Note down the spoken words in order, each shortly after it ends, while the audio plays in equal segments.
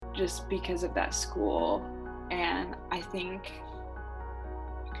just because of that school. And I think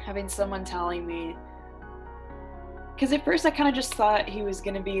having someone telling me, because at first I kind of just thought he was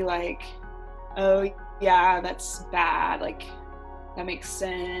going to be like, oh yeah, that's bad, like that makes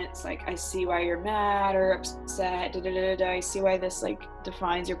sense, like I see why you're mad or upset, I see why this like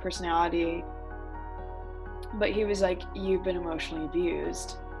defines your personality. But he was like, you've been emotionally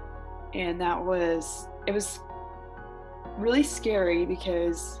abused. And it was really scary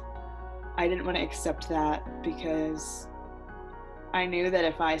because I didn't want to accept that, because I knew that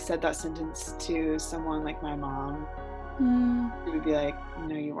if I said that sentence to someone like my mom, she would be like,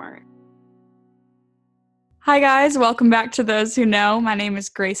 no, you weren't. Hi guys, welcome back to Those Who Know. My name is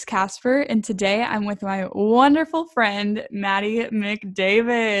Grace Casper, and today I'm with my wonderful friend, Maddie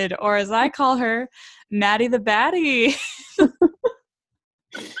McDavid, or as I call her, Maddie the Baddie.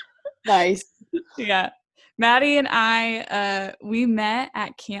 Nice. Yeah. Maddie and I, we met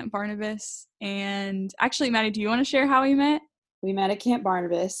at Camp Barnabas, and actually, Maddie, do you want to share how we met? We met at Camp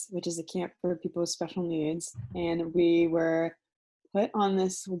Barnabas, which is a camp for people with special needs, and we were put on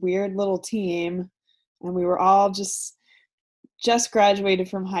this weird little team, and we were all just graduated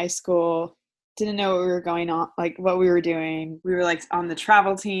from high school, didn't know what we were going on, like what we were doing. We were like on the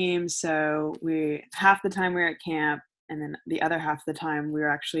travel team, so half the time we were at camp, and then the other half of the time we were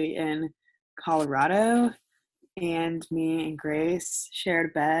actually in Colorado, and me and Grace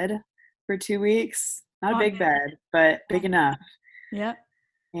shared a bed for 2 weeks. Not a big bed, but big enough. Yep.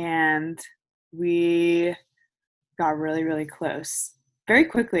 And we got really, really close. Very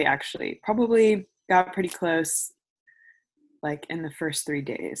quickly, actually. Probably got pretty close, like, in the first 3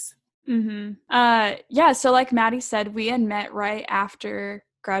 days. Yeah, so like Maddie said, we had met right after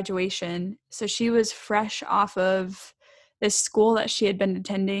graduation. So she was fresh off of this school that she had been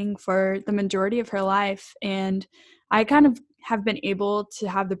attending for the majority of her life. And I kind of have been able to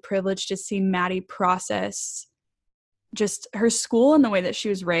have the privilege to see Maddie process just her school and the way that she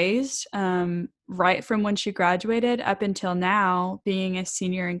was raised, right from when she graduated up until now being a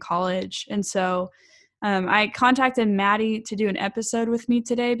senior in college. And so I contacted Maddie to do an episode with me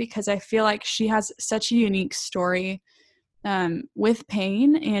today because I feel like she has such a unique story with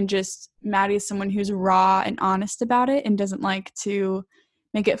pain, and just Maddie is someone who's raw and honest about it and doesn't like to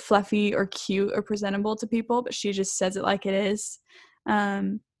make it fluffy or cute or presentable to people, but she just says it like it is.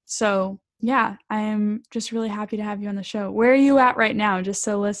 So yeah, I am just really happy to have you on the show. Where are you at right now, just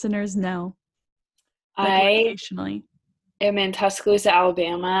so listeners know? Locationally. I'm in Tuscaloosa,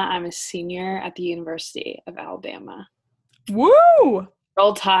 Alabama. I'm a senior at the University of Alabama. Woo!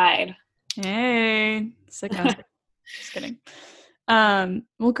 Roll Tide. Hey, sicko. Just kidding.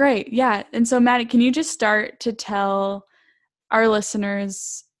 Well, great. Yeah. And so, Maddie, can you just start to tell our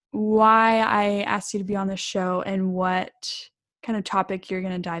listeners why I asked you to be on the show and what kind of topic you're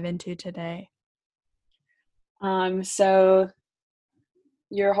going to dive into today? So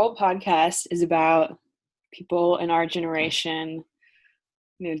your whole podcast is about people in our generation,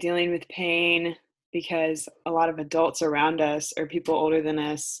 dealing with pain, because a lot of adults around us or people older than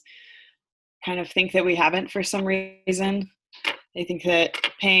us kind of think that we haven't for some reason. They think that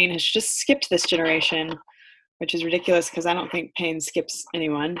pain has just skipped this generation, which is ridiculous because I don't think pain skips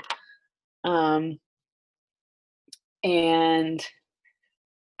anyone. And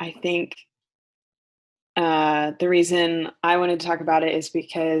I think the reason I wanted to talk about it is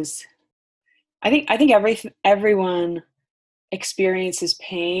because I think everyone experiences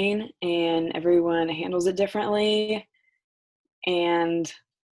pain and everyone handles it differently. And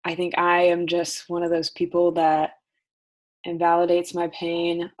I think I am just one of those people that invalidates my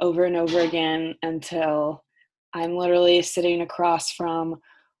pain over and over again until I'm literally sitting across from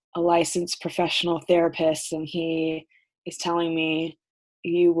a licensed professional therapist and he is telling me,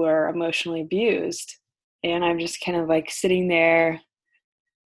 you were emotionally abused. And I'm just kind of like sitting there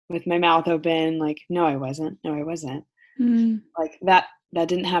with my mouth open, like, no, I wasn't. No, I wasn't. Like that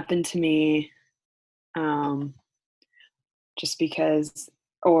didn't happen to me. Just because,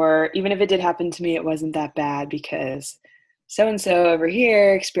 or even if it did happen to me, it wasn't that bad because so-and-so over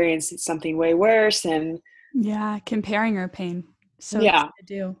here experienced something way worse. And yeah, comparing our pain. So yeah, to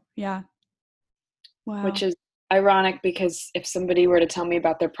do. Yeah. Wow. which is ironic because if somebody were to tell me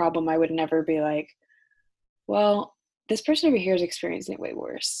about their problem, I would never be like, well, this person over here is experiencing it way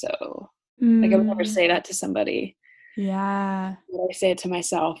worse. So like I would never say that to somebody. Yeah. I say it to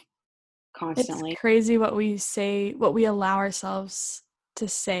myself constantly. It's crazy what we say, what we allow ourselves to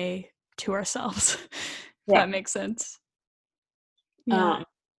say to ourselves. If that makes sense. Yeah.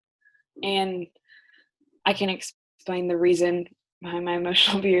 And I can explain the reason behind my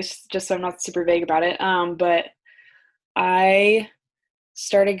emotional abuse just so I'm not super vague about it. But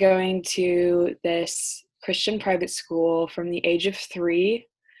started going to this Christian private school from the age of 3,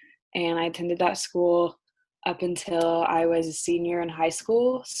 and I attended that school up until I was a senior in high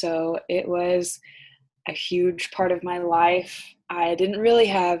school. So it was a huge part of my life. I didn't really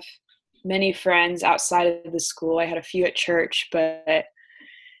have many friends outside of the school. I had a few at church, but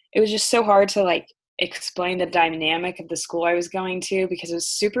it was just so hard to like explain the dynamic of the school I was going to because it was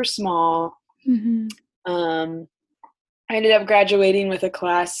super small. Mm-hmm. I ended up graduating with a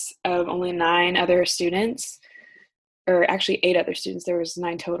class of only 9 other students, or actually 8 other students. There was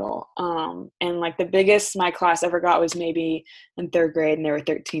 9 total. And like the biggest my class ever got was maybe in 3rd grade, and there were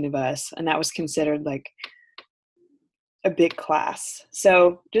 13 of us, and that was considered like a big class.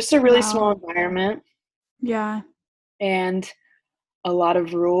 So just a really small Wow. environment Yeah. and a lot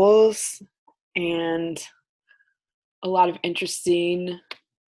of rules and a lot of interesting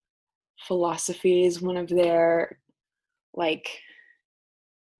philosophies. One of their like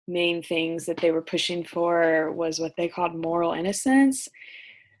main things that they were pushing for was what they called moral innocence.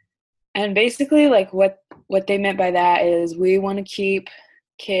 And basically like what they meant by that is we want to keep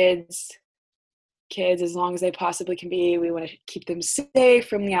kids as long as they possibly can be. We want to keep them safe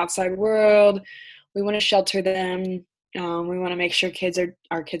from the outside world. We want to shelter them. We want to make sure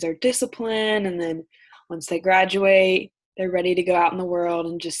our kids are disciplined, and then once they graduate, they're ready to go out in the world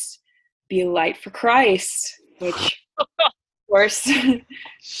and just be a light for Christ, which of course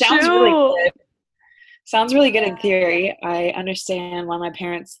sounds really Shoot. good. Sounds really good in theory. I understand why my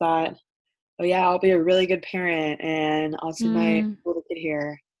parents thought, oh yeah, I'll be a really good parent and I'll send my Mm. little kid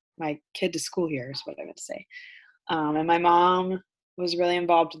here, my kid to school here is what I meant to say. And my mom was really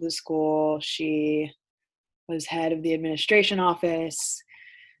involved with the school. She was head of the administration office.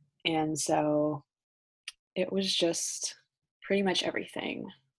 And so it was just pretty much everything.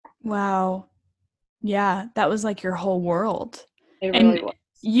 Wow. Yeah, that was like your whole world. It really And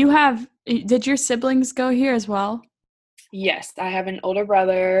was. did your siblings go here as well? Yes, I have an older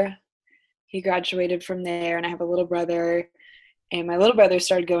brother. He graduated from there, and I have a little brother. And my little brother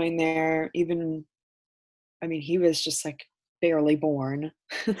started going there even, I mean, he was just like barely born.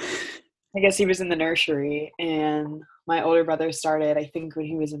 I guess he was in the nursery, and my older brother started, I think, when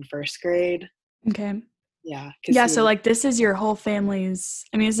he was in 1st grade. Okay. Yeah, because Yeah, he so was like this is your whole family's,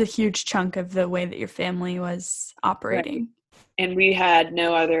 I mean, it's a huge chunk of the way that your family was right. operating. And we had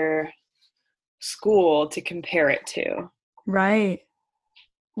no other school to compare it to. Right.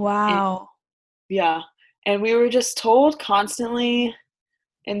 And Wow. yeah, and we were just told constantly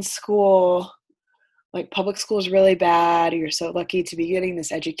in school, like public school is really bad. You're so lucky to be getting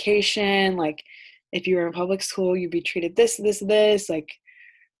this education. Like if you were in public school, you'd be treated this, this, this. Like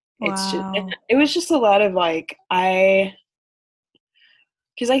Wow. it was just a lot of like because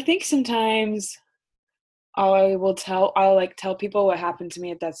I think sometimes I'll like tell people what happened to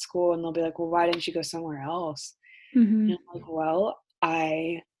me at that school, and they'll be like, well, why didn't you go somewhere else? Mm-hmm. And I'm like, well,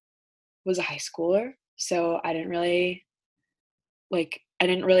 I was a high schooler, so I didn't really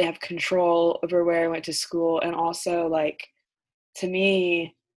have control over where I went to school. And also like to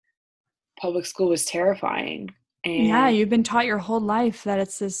me, public school was terrifying. Yeah, And you've been taught your whole life that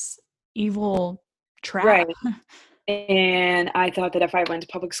it's this evil trap. right. And I thought that if I went to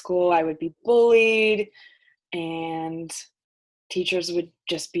public school, I would be bullied and teachers would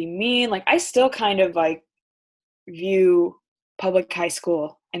just be mean. Like I still kind of like view public high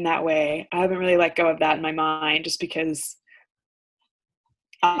school in that way. I haven't really let go of that in my mind just because It's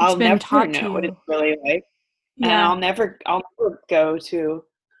I'll been never taught to know what it's you. really like. And Yeah. I'll never go to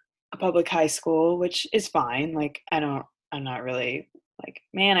a public high school, which is fine. Like I'm not really like,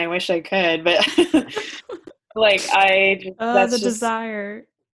 man, I wish I could, but like The desire.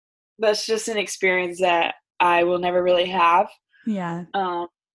 that's just an experience that I will never really have. Yeah. Um,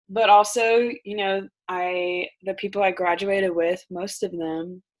 but also, the people I graduated with, most of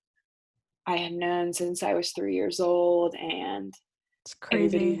them I had known since I was 3 years old, and It's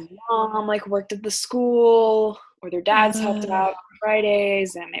crazy. everybody's mom like worked at the school or their dads helped Uh, out on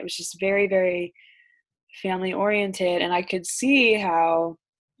Fridays, and it was just very, very family oriented. And I could see how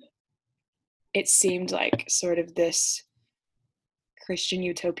it seemed like sort of this Christian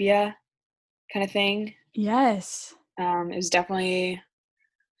utopia kind of thing. yes. It was definitely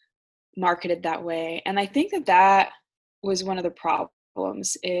marketed that way, and I think that was one of the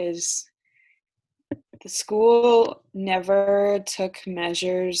problems is the school never took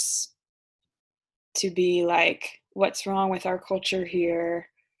measures to be like, what's wrong with our culture here?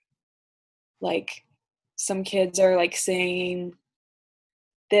 Like some kids are like saying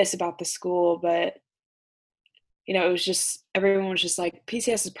this about the school, but it was just everyone was just like,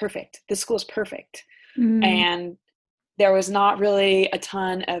 PCS is perfect. This school is perfect. Mm, And there was not really a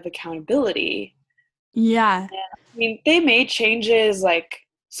ton of accountability. Yeah. I mean, they made changes, like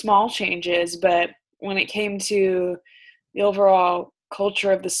small changes, but when it came to the overall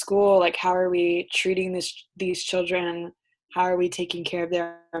culture of the school, like how are we treating these children? How are we taking care of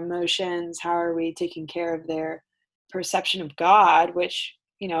their emotions? How are we taking care of their perception of God? Which,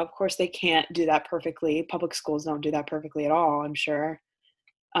 of course, they can't do that perfectly. Public schools don't do that perfectly at all, I'm sure.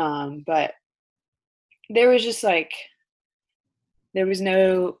 But there was just like there was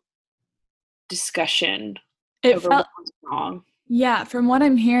no discussion It over what felt, was wrong. yeah, from what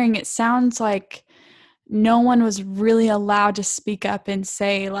I'm hearing, it sounds like no one was really allowed to speak up and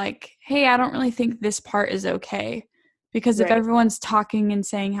say, like, hey, I don't really think this part is okay. Because if Right. everyone's talking and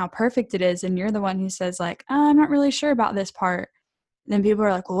saying how perfect it is, and you're the one who says, like, I'm not really sure about this part, then people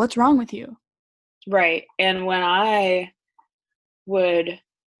are like, well, what's wrong with you? Right. And when I would,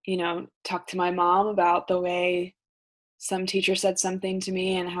 talk to my mom about the way some teacher said something to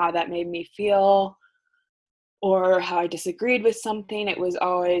me and how that made me feel, or how I disagreed with something, it was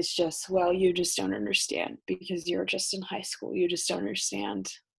always just, well, you just don't understand because you're just in high school. You just don't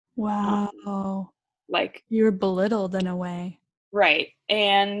understand. Um, Wow. like, You were belittled in a way. right.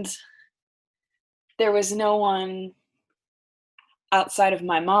 And there was no one outside of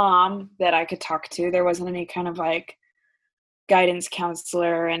my mom that I could talk to. There wasn't any kind of like guidance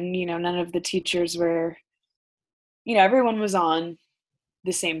counselor, and, none of the teachers were, everyone was on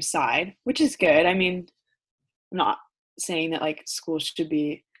the same side, which is good. I mean, I'm not saying that like schools should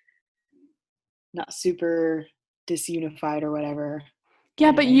be not super disunified or whatever.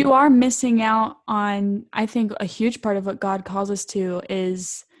 Yeah, but And you are missing out on, I think, a huge part of what God calls us to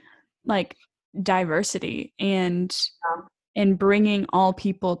is like diversity um, and bringing all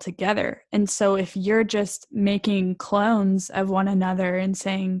people together. And so if you're just making clones of one another and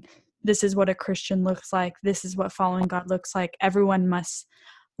saying this is what a Christian looks like, this is what following God looks like, everyone must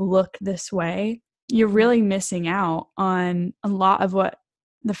look this way, you're really missing out on a lot of what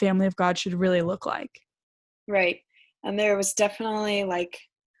the family of God should really look like. right. And there was definitely like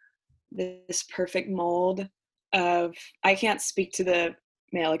this perfect mold of, I can't speak to the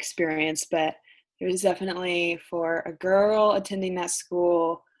male experience, but it was definitely for a girl attending that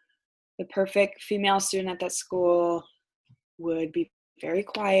school, the perfect female student at that school would be very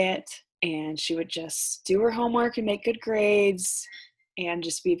quiet, and she would just do her homework and make good grades and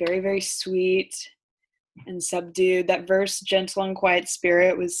just be very, very sweet and subdued. That verse, gentle and quiet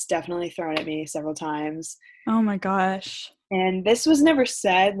spirit, was definitely thrown at me several times. Oh my gosh. And this was never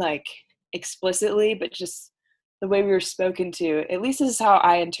said like explicitly, but just the way we were spoken to, at least this is how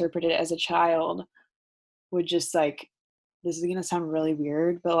I interpreted it as a child, would just like, this is gonna sound really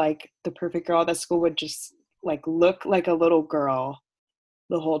weird, but like the perfect girl at that school would just like look like a little girl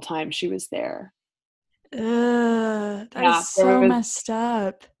the whole time she was there. Ugh, that is Yeah, so messed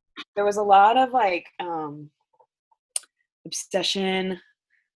up. there was a lot of like obsession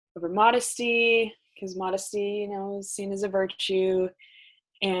over modesty, because modesty, is seen as a virtue.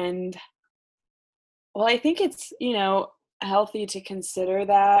 And well, I think it's, healthy to consider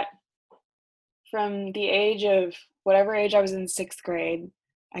that from the age of whatever age I was in sixth grade.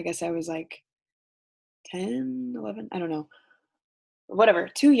 I guess I was like 10, 11, I don't know, whatever,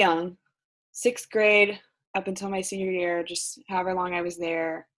 too young. Sixth grade up until my senior year, just however long I was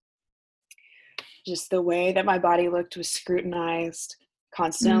there, just the way that my body looked was scrutinized Mm,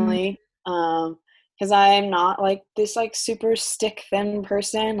 constantly. Because I'm not like this like super stick thin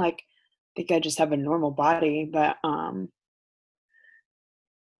person. Like, I think I just have a normal body, but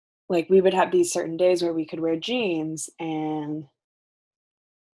like we would have these certain days where we could wear jeans, and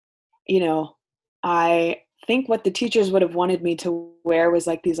you know, I think what the teachers would have wanted me to wear was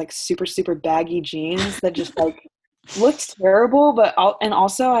like these like super super baggy jeans that just like looked terrible, but and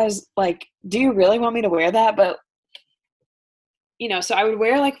also I was like, do you really want me to wear that? But so I would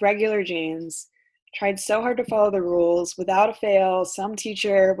wear like regular jeans, tried so hard to follow the rules. Without a fail, some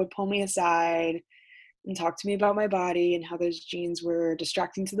teacher would pull me aside and talk to me about my body and how those jeans were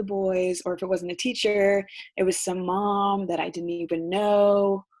distracting to the boys. Or if it wasn't a teacher, it was some mom that I didn't even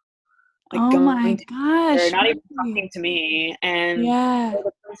know, like oh my going to her, gosh, not even really? talking to me. And Yeah.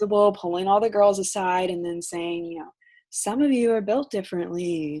 the principal pulling all the girls aside and then saying, some of you are built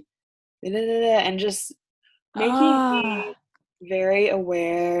differently, da, da, da, da, and just making me Ah. very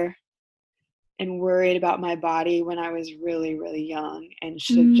aware and worried about my body when I was really, really young, and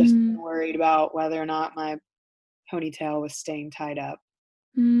should have just Mm, been worried about whether or not my ponytail was staying tied up.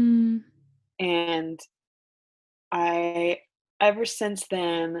 mm, And I, ever since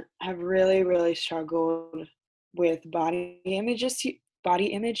then, have really, really struggled with body image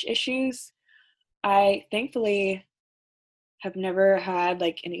issues. I thankfully have never had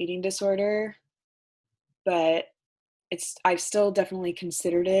like an eating disorder, but I've still definitely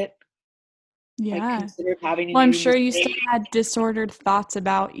considered it, like Yeah. considered having an Well, I'm eating sure you disorder. still had disordered thoughts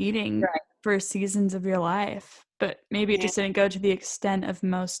about eating Right. for seasons of your life, but maybe it And just didn't go to the extent of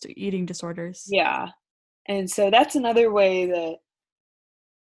most eating disorders. yeah. And so that's another way that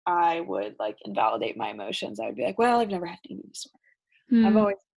I would like invalidate my emotions. I would be like, well, I've never had an eating disorder. I've Hmm.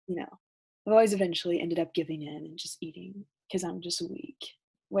 always, you know, I've always eventually ended up giving in and just eating because I'm just weak,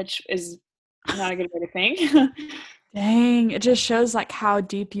 which is not a good way to think. Dang, it just shows like how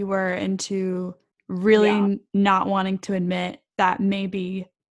deep you were into really Yeah. not wanting to admit that maybe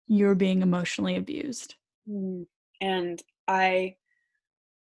you're being emotionally abused. Mm. And I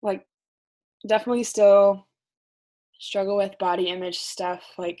like definitely still struggle with body image stuff.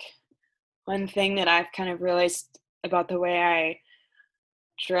 Like one thing that I've kind of realized about the way I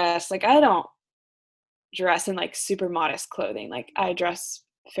dress, like I don't dress in like super modest clothing. Like I dress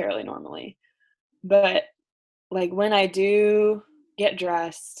fairly normally. But like when I do get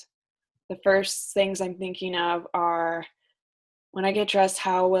dressed, the first things I'm thinking of are when I get dressed,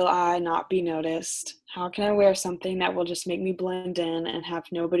 how will I not be noticed? How can I wear something that will just make me blend in and have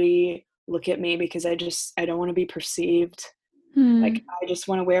nobody look at me because I don't want to be perceived. Hmm. Like I just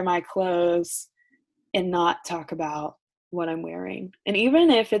want to wear my clothes and not talk about what I'm wearing. And even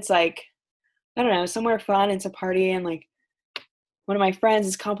if it's like, I don't know, somewhere fun, it's a party and like one of my friends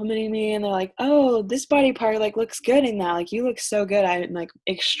is complimenting me and they're like, "Oh, this body part like looks good in that. Like you look so good." I'm like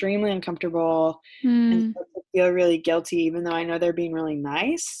extremely uncomfortable and Hmm. start to feel really guilty even though I know they're being really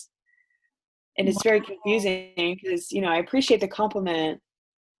nice. And it's very Wow. confusing because, I appreciate the compliment,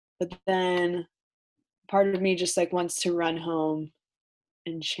 but then part of me just like wants to run home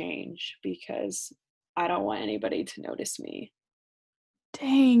and change because I don't want anybody to notice me.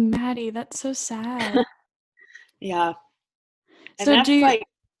 Dang, Maddie, that's so sad. Yeah. And So do that's you, like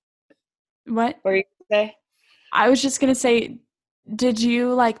what? what you say? I was just gonna say, did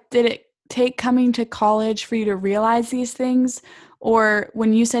it take coming to college for you to realize these things? Or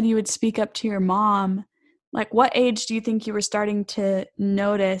when you said you would speak up to your mom, like what age do you think you were starting to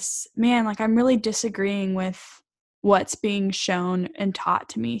notice, man, like I'm really disagreeing with what's being shown and taught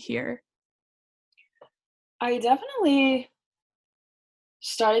to me here? I definitely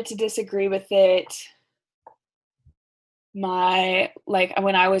started to disagree with it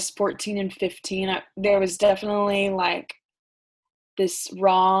when I was 14 and 15. There was definitely like this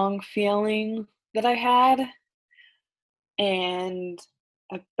wrong feeling that I had, and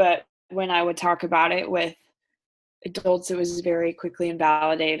but when I would talk about it with adults, it was very quickly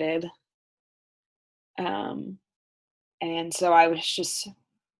invalidated. Um, and so I was just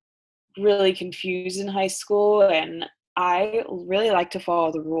really confused in high school, and I really like to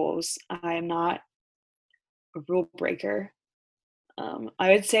follow the rules. I am not a rule breaker.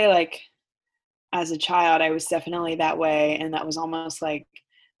 I would say like as a child, I was definitely that way, and that was almost like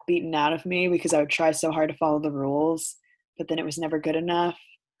beaten out of me because I would try so hard to follow the rules, but then it was never good enough.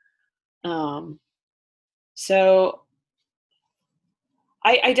 Um, so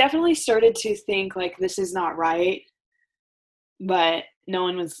I definitely started to think like this is not right, but no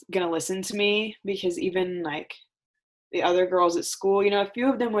one was gonna listen to me because even like the other girls at school, a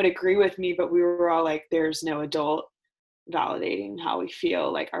few of them would agree with me, but we were all like, there's no adult validating how we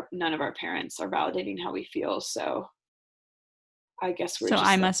feel. Like none of our parents are validating how we feel. So I guess we're So I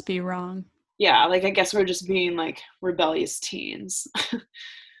just like, must be wrong. yeah, like I guess we're just being like rebellious teens.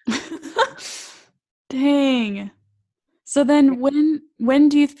 Dang. So then when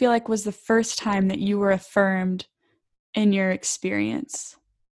do you feel like was the first time that you were affirmed in your experience?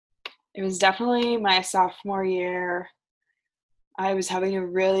 It was definitely my sophomore year. I was having a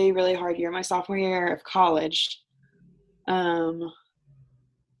really, really hard year, my sophomore year of college. Um,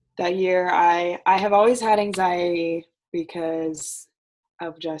 that year, I have always had anxiety because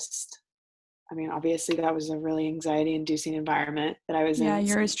of just, I mean, obviously that was a really anxiety-inducing environment that I was Yeah, in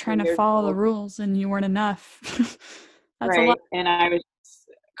you're since just I was trying to 4 years follow the old, rules and you weren't enough. That's a lot. right? And I was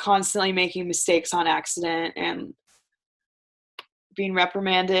constantly making mistakes on accident and being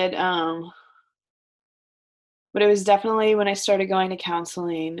reprimanded. But it was definitely when I started going to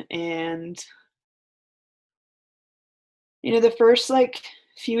counseling and the first like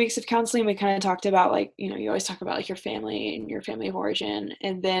few weeks of counseling we kind of talked about like, you always talk about like your family and your family of origin.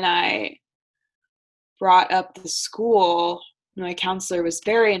 And then I brought up the school. My counselor was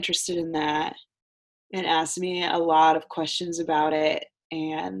very interested in that and asked me a lot of questions about it.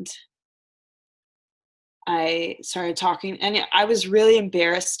 And I started talking and I was really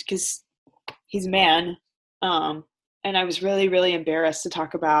embarrassed because he's a man. Um, and I was really, really embarrassed to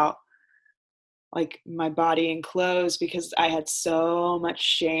talk about like my body in clothes because I had so much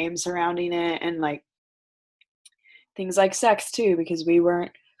shame surrounding it, and like things like sex too, because we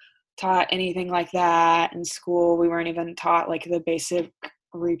weren't taught anything like that in school. We weren't even taught like the basic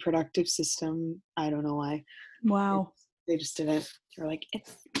reproductive system. I don't know why. Wow. They just didn't. They're like,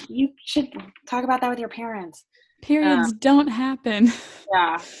 it's, you should talk about that with your parents. Periods don't happen.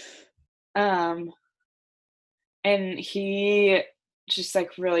 Yeah. Um, and he just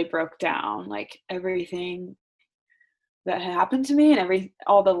like really broke down like everything that had happened to me and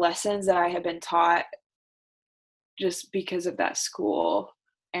all the lessons that I had been taught just because of that school.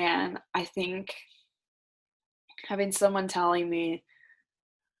 And I think having someone telling me,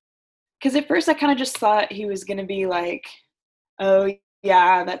 because at first I kind of just thought he was going to be like, oh,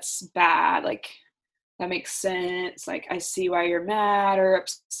 yeah, that's bad. Like, that makes sense. Like, I see why you're mad or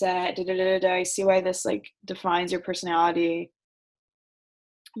upset. Da, da, da, da. I see why this like defines your personality.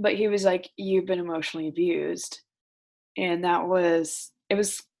 But he was like, you've been emotionally abused. And it was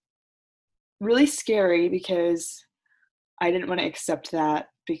really scary because I didn't want to accept that,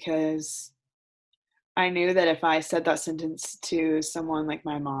 because I knew that if I said that sentence to someone like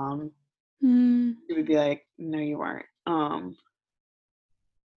my mom, Mm. she would be like, no, you weren't.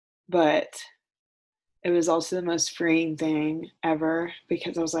 But it was also the most freeing thing ever,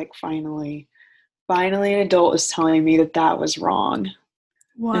 because I was like, finally an adult is telling me that that was wrong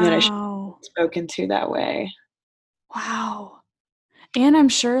and that I should Wow. be spoken to that way. Wow. And I'm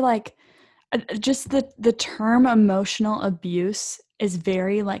sure like just the term emotional abuse is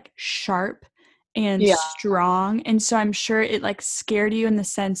very like sharp and Yeah. strong, and so I'm sure it like scared you in the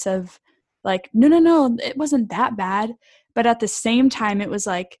sense of like no, it wasn't that bad, but at the same time it was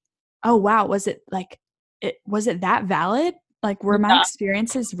like, oh wow, was it that valid, like were my Yeah.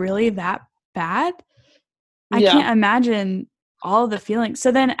 experiences really that bad? I Yeah. can't imagine all the feelings.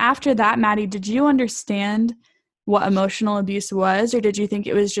 So then after that, Maddie, did you understand what emotional abuse was, or did you think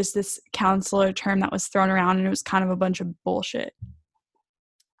it was just this counselor term that was thrown around and it was kind of a bunch of bullshit?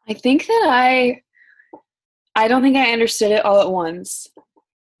 I think that I don't think I understood it all at once,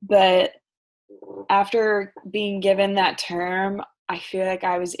 but after being given that term, I feel like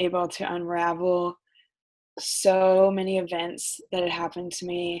I was able to unravel so many events that had happened to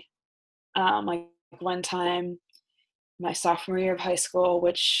me. Like one time, my sophomore year of high school,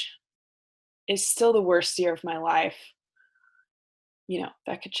 which is still the worst year of my life. You know,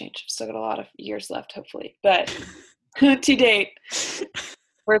 that could change. I've still got a lot of years left, hopefully. But to date,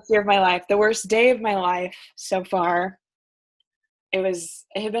 worst year of my life, the worst day of my life so far. It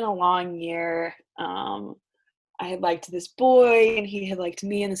had been a long year. I had liked this boy and he had liked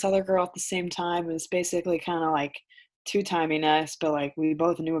me and this other girl at the same time. It was basically kind of like two-timing us, but like we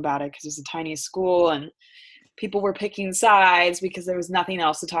both knew about it because it was a tiny school and people were picking sides because there was nothing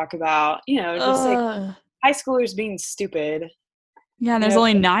else to talk about. You know, just like Ugh. high schoolers being stupid. Yeah, and You there's know,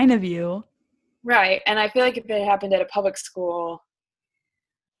 only 9 of you. right. And I feel like if it happened at a public school,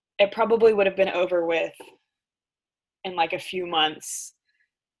 it probably would have been over with in like a few months,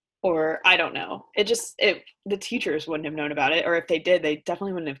 or I don't know. The teachers wouldn't have known about it, or if they did, they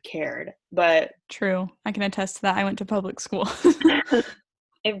definitely wouldn't have cared. But True. I can attest to that. I went to public school.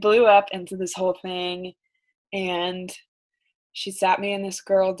 it blew up into this whole thing, and she sat me and this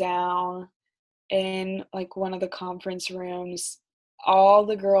girl down in like one of the conference rooms. All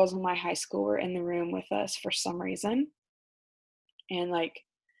the girls in my high school were in the room with us for some reason. And like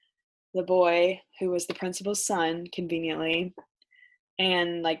the boy who was the principal's son, conveniently,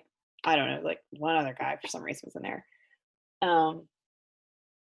 and like I don't know, like one other guy for some reason was in there. Um,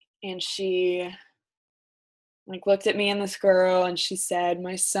 and she like looked at me and this girl and she said,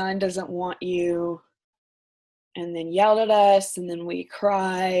 "My son doesn't want you," and then yelled at us, and then we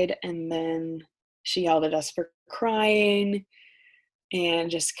cried, and then she yelled at us for crying and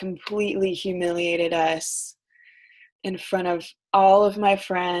just completely humiliated us in front of all of my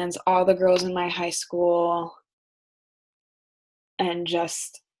friends, all the girls in my high school. And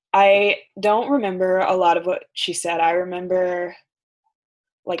just, I don't remember a lot of what she said. I remember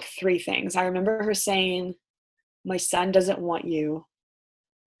like three things. I remember her saying, "My son doesn't want you."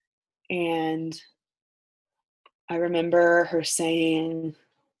 And I remember her saying,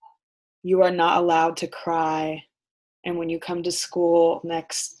 "You are not allowed to cry. And when you come to school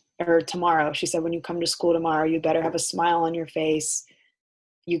next or tomorrow," she said, "when you come to school tomorrow, you better have a smile on your face.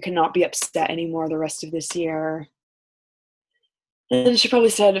 You cannot be upset anymore the rest of this year." And she probably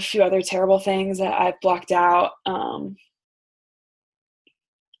said a few other terrible things that I've blocked out.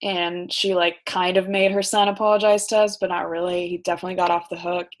 And she like kind of made her son apologize to us, but not really. He definitely got off the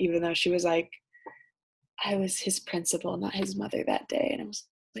hook, even though she was like, "I was his principal, not his mother that day." And it was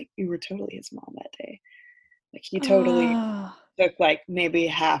like, you were totally his mom that day. Like, he totally Oh, took, like, maybe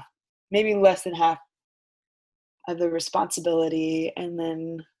less than half of the responsibility, and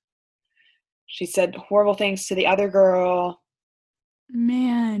then she said horrible things to the other girl,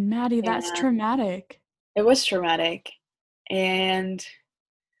 man, Maddie, that's and traumatic. it was traumatic, and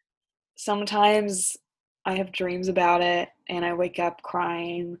sometimes I have dreams about it, and I wake up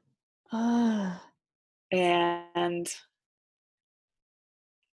crying, Ugh. and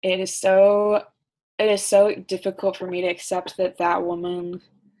it is so difficult for me to accept that that woman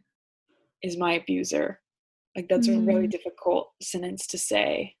is my abuser. Like, that's a really Mm, difficult sentence to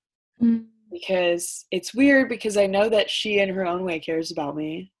say, mm, because it's weird, because I know that she in her own way cares about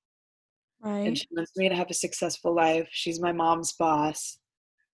me, and right? she wants me to have a successful life. She's my mom's boss.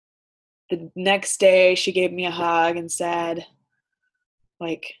 The next day she gave me a hug and said,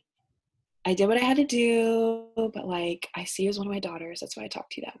 like, I did what I had to do, but, like, I see you as one of my daughters. That's why I talk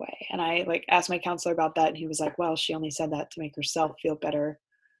to you that way. And I, like, asked my counselor about that, and he was like, well, she only said that to make herself feel better.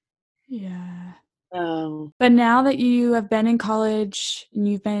 Yeah. Um, But now that you have been in college and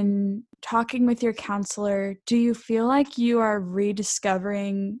you've been talking with your counselor, do you feel like you are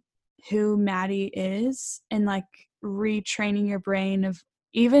rediscovering who Maddie is and like retraining your brain of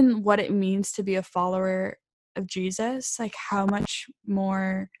even what it means to be a follower of Jesus? Like how much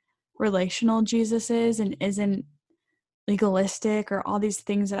more relational Jesus is and isn't legalistic or all these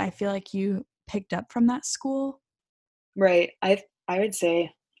things that I feel like you picked up from that school? right. I would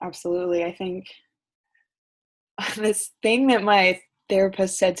say absolutely. I think this thing that my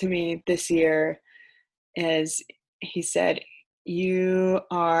therapist said to me this year is, he said, "You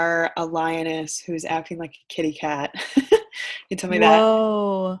are a lioness who's acting like a kitty cat." He told me that,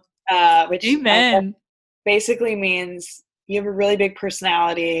 Whoa. which I guess Amen. basically means you have a really big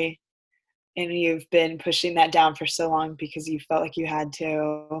personality, and you've been pushing that down for so long because you felt like you had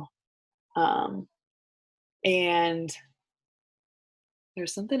to. Um, and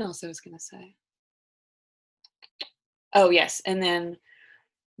there's something else I was going to say. Oh, yes. And then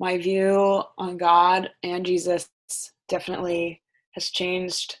my view on God and Jesus definitely has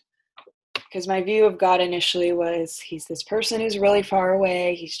changed, because my view of God initially was, he's this person who's really far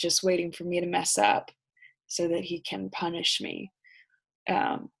away. He's just waiting for me to mess up so that he can punish me,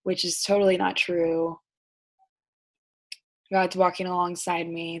 which is totally not true. God's walking alongside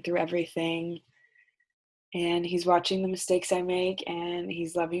me through everything, and he's watching the mistakes I make, and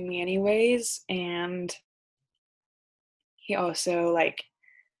he's loving me anyways. And he also, like,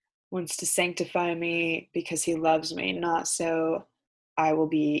 wants to sanctify me because he loves me, not so I will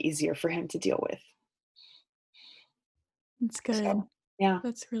be easier for him to deal with. That's good. So, yeah,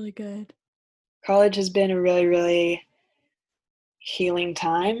 That's really good. college has been a really, really healing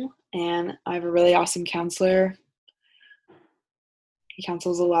time, and I have a really awesome counselor. He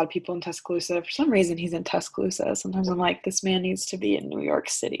counsels a lot of people in Tuscaloosa. For some reason, he's in Tuscaloosa. Sometimes I'm like, this man needs to be in New York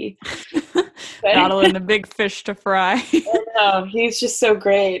City. But Battling the big fish to fry. no, he's just so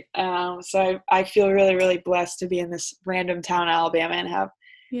great. So I feel really, really blessed to be in this random town, Alabama, and have,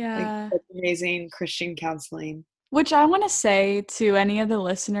 like, Yeah. such amazing Christian counseling. Which I want to say to any of the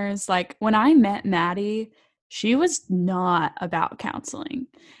listeners, like when I met Maddie, she was not about counseling.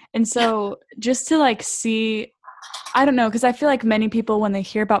 And so just to like see, I don't know, because I feel like many people, when they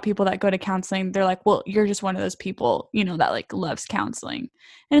hear about people that go to counseling, they're like, well, you're just one of those people, that like loves counseling.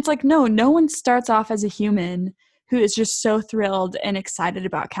 And it's like, no, no one starts off as a human who is just so thrilled and excited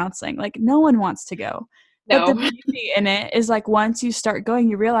about counseling. Like, no one wants to go. But the No, beauty in it is like once you start going,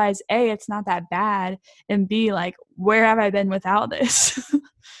 you realize A, it's not that bad, and B, like, where have I been without this?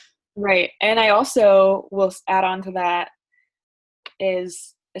 right. And I also will add on to that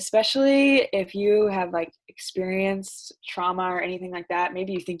is, especially if you have, like, experienced trauma or anything like that,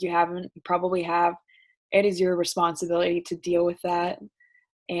 maybe you think you haven't, you probably have. It is your responsibility to deal with that,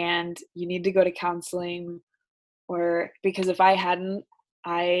 and you need to go to counseling. Or, because if I hadn't,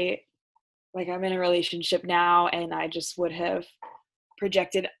 I like, I'm in a relationship now, and I just would have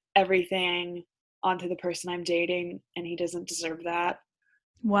projected everything onto the person I'm dating, and he doesn't deserve that.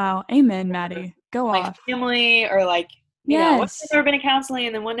 Wow. Amen, Maddie. Go My off. family, or, like, what if I've Yes. never been to counseling,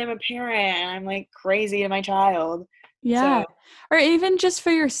 and then one day I'm a parent and I'm, like, crazy to my child. Yeah. So, Or even just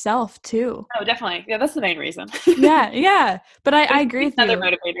for yourself too. oh, definitely. Yeah, that's the main reason. Yeah, yeah. But I There's agree with another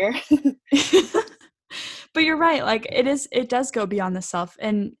you. motivator. But you're right, like it does go beyond the self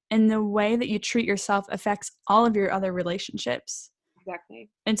and the way that you treat yourself affects all of your other relationships. Exactly.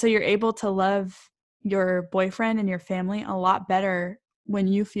 And so you're able to love your boyfriend and your family a lot better when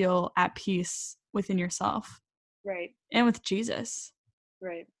you feel at peace within yourself Right. and with Jesus.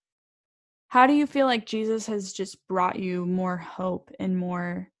 Right. How do you feel like Jesus has just brought you more hope and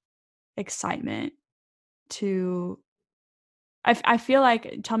more excitement to I feel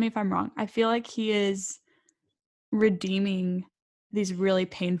like, tell me if I'm wrong, I feel like he is redeeming these really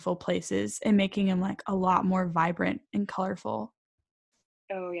painful places and making them like a lot more vibrant and colorful.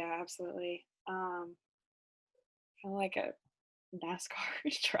 Oh yeah, absolutely. Kind of like a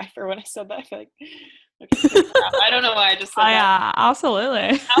NASCAR driver when I said that. I feel like okay, I don't know why I just said Oh that. yeah,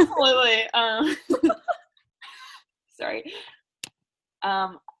 absolutely. Absolutely. Sorry.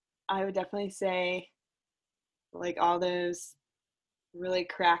 I would definitely say like all those really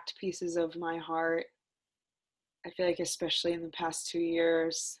cracked pieces of my heart. I feel like especially in the past 2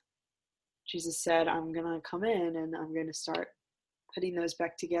 years, Jesus said, I'm gonna come in and I'm gonna start putting those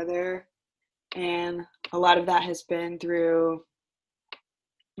back together. And a lot of that has been through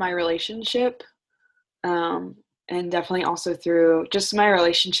my relationship, and definitely also through just my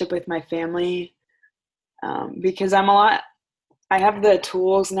relationship with my family, because I have the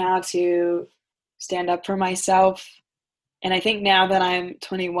tools now to stand up for myself. And I think now that I'm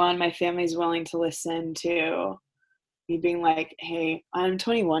 21, my family's willing to listen to me being like, hey, I'm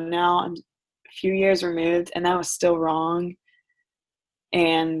 21 now. I'm a few years removed, and that was still wrong.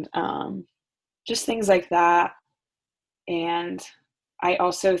 And just things like that. And I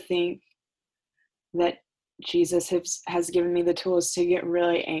also think that Jesus has given me the tools to get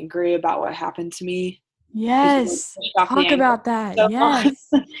really angry about what happened to me. Yes. Talk about that. So Yes.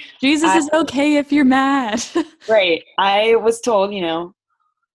 Jesus I, is okay if you're mad. right. I was told,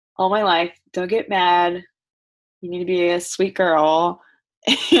 all my life, don't get mad. You need to be a sweet girl.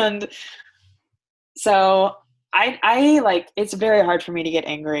 And so I like, it's very hard for me to get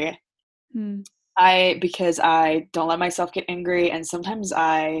angry. Hmm. Because I don't let myself get angry, and sometimes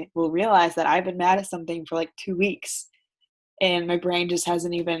I will realize that I've been mad at something for like 2 weeks and my brain just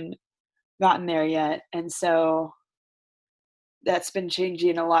hasn't even gotten there yet. And so that's been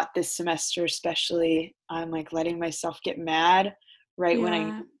changing a lot this semester, especially. I'm like letting myself get mad right when I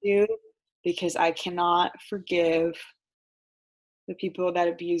Yeah. need to, because I cannot forgive the people that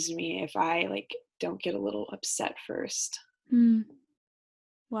abuse me if I like don't get a little upset first. Hmm.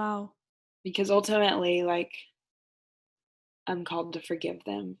 Wow. Because ultimately, like, I'm called to forgive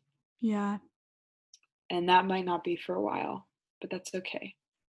them. Yeah. And that might not be for a while, but that's okay.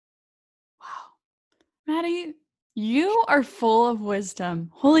 Wow. Maddie, you are full of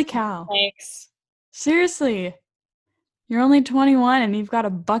wisdom. Holy cow. Thanks. Seriously. You're only 21 and you've got a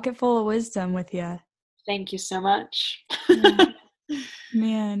bucket full of wisdom with you. Thank you so much. Yeah.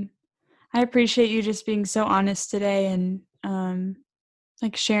 Man, I appreciate you just being so honest today and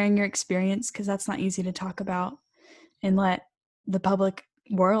like sharing your experience, because that's not easy to talk about and let the public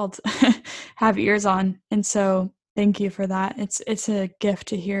world have ears on. And so thank you for that. It's a gift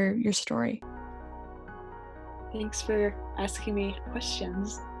to hear your story. Thanks for asking me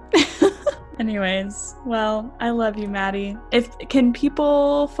questions. Anyways, well, I love you, Maddie. Can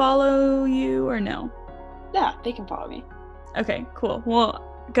people follow you or no? Yeah, they can follow me. Okay, cool.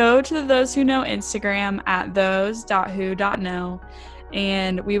 Well, go to the Those Who Know Instagram at those.who.know,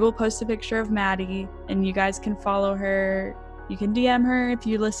 and we will post a picture of Maddie, and you guys can follow her. You can DM her if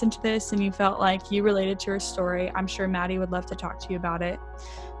you listened to this and you felt like you related to her story. I'm sure Maddie would love to talk to you about it.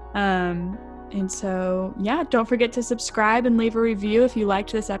 And so, yeah, don't forget to subscribe and leave a review if you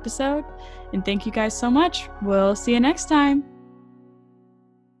liked this episode. And thank you guys so much. We'll see you next time.